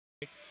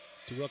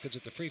to Wilkins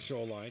at the free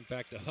throw line.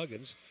 Back to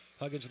Huggins.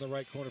 Huggins in the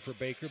right corner for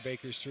Baker.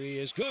 Baker's three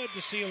is good.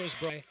 The seal is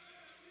bright.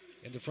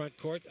 In the front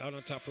court, out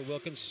on top for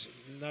Wilkins.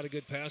 Not a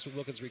good pass, but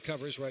Wilkins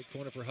recovers. Right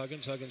corner for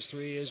Huggins. Huggins'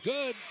 three is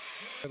good.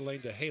 The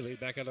lane to Haley.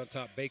 Back out on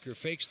top. Baker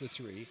fakes the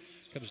three.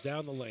 Comes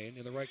down the lane.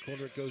 In the right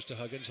corner, it goes to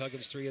Huggins.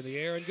 Huggins' three in the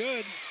air and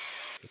good.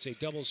 It's a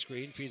double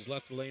screen. Feeds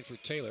left the lane for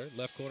Taylor.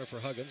 Left corner for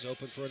Huggins.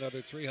 Open for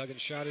another three.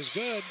 Huggins' shot is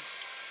good.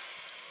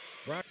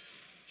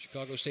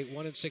 Chicago State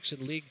 1-6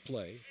 in league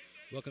play.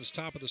 Wilkins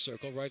top of the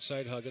circle. Right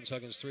side Huggins.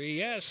 Huggins' three.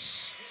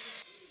 Yes!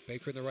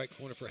 Baker in the right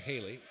corner for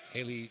Haley.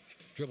 Haley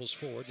dribbles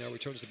forward, now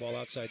returns the ball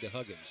outside to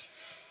Huggins.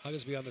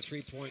 Huggins beyond the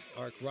three-point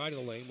arc, right of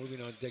the lane,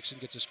 moving on Dixon,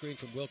 gets a screen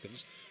from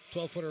Wilkins.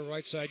 12-footer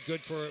right side,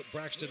 good for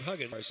Braxton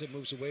Huggins. It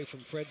moves away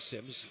from Fred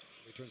Sims,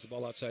 returns the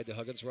ball outside to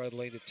Huggins, right of the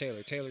lane to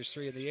Taylor. Taylor's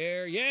three in the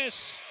air,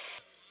 yes!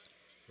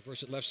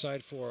 Reverse it left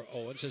side for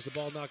Owens, has the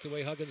ball knocked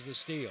away, Huggins the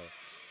steal.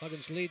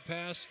 Huggins lead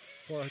pass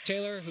for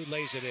Taylor, who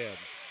lays it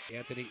in.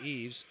 Anthony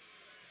Eves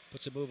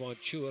puts a move on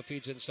Chua,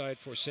 feeds inside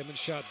for Simmons,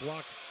 shot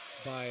blocked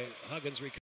by Huggins.